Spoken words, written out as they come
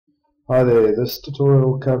Hi there, this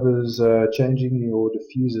tutorial covers changing your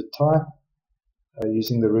diffuser type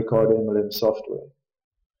using the Rickard MLM software.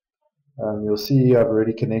 You'll see I've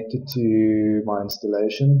already connected to my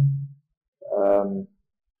installation.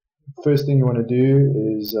 First thing you want to do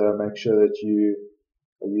is make sure that you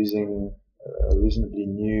are using a reasonably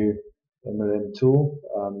new MLM tool.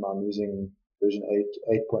 I'm using version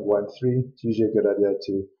 8.13. It's usually a good idea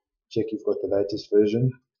to check you've got the latest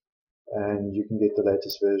version. And you can get the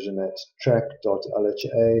latest version at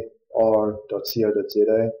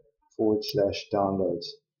track.lhar.co.za/downloads.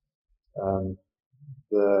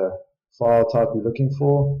 The file type you're looking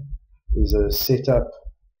for is a setup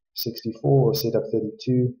 64 or setup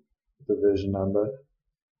 32, the version number.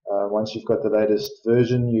 Once you've got the latest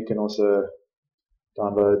version, you can also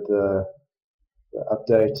download the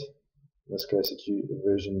update. In this case, it's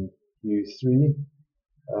version U3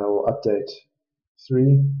 or update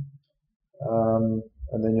 3.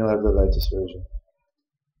 And then you'll have the latest version.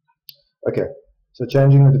 Okay, so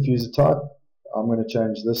changing the diffuser type, I'm going to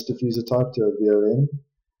change this diffuser type to a VLN.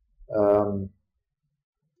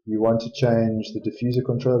 You want to change the diffuser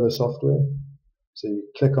controller software, so you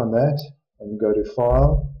click on that and you go to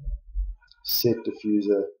File, Set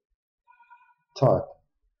Diffuser Type.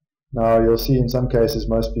 Now you'll see in some cases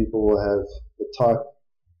most people will have the type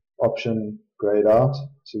option grayed out,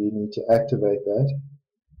 so you need to activate that.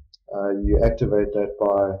 You activate that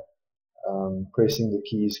by pressing the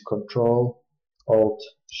keys Control, Alt,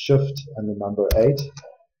 Shift and the number 8.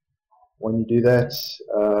 When you do that,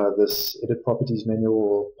 this Edit Properties menu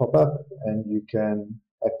will pop up and you can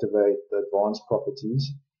activate the advanced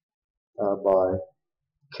properties by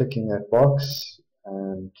clicking that box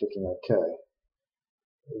and clicking OK.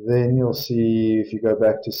 Then you'll see, if you go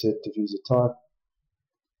back to Set Diffuser Type,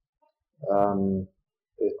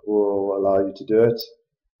 it will allow you to do it.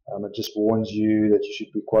 It just warns you that you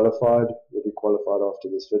should be qualified. You'll be qualified after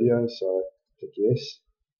this video, so click yes.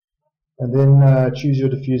 And then choose your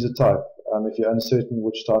diffuser type. If you're uncertain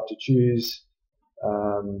which type to choose,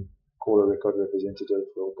 call a Rickard representative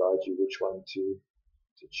who will guide you which one to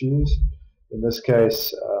choose. In this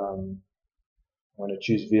case, I'm going to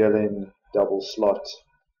choose VLN double slot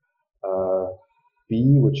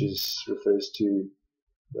B, which refers to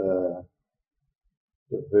the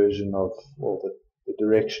version of, or the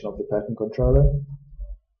direction of the pattern controller,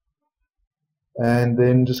 and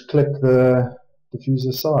then just click the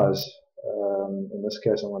diffuser size. In this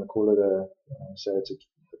case, I'm going to call it say it's a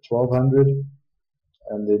 1200,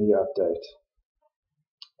 and then you update.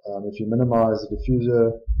 If you minimize the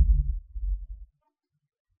diffuser,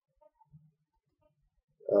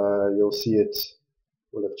 you'll see it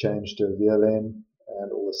will have changed to VLN,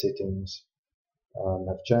 and all the settings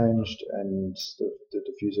have changed, and the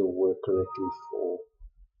diffuser will work correctly for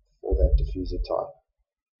that diffuser type.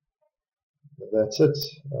 That's it.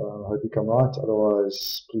 I hope you come right.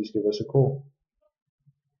 Otherwise, please give us a call.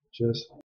 Cheers.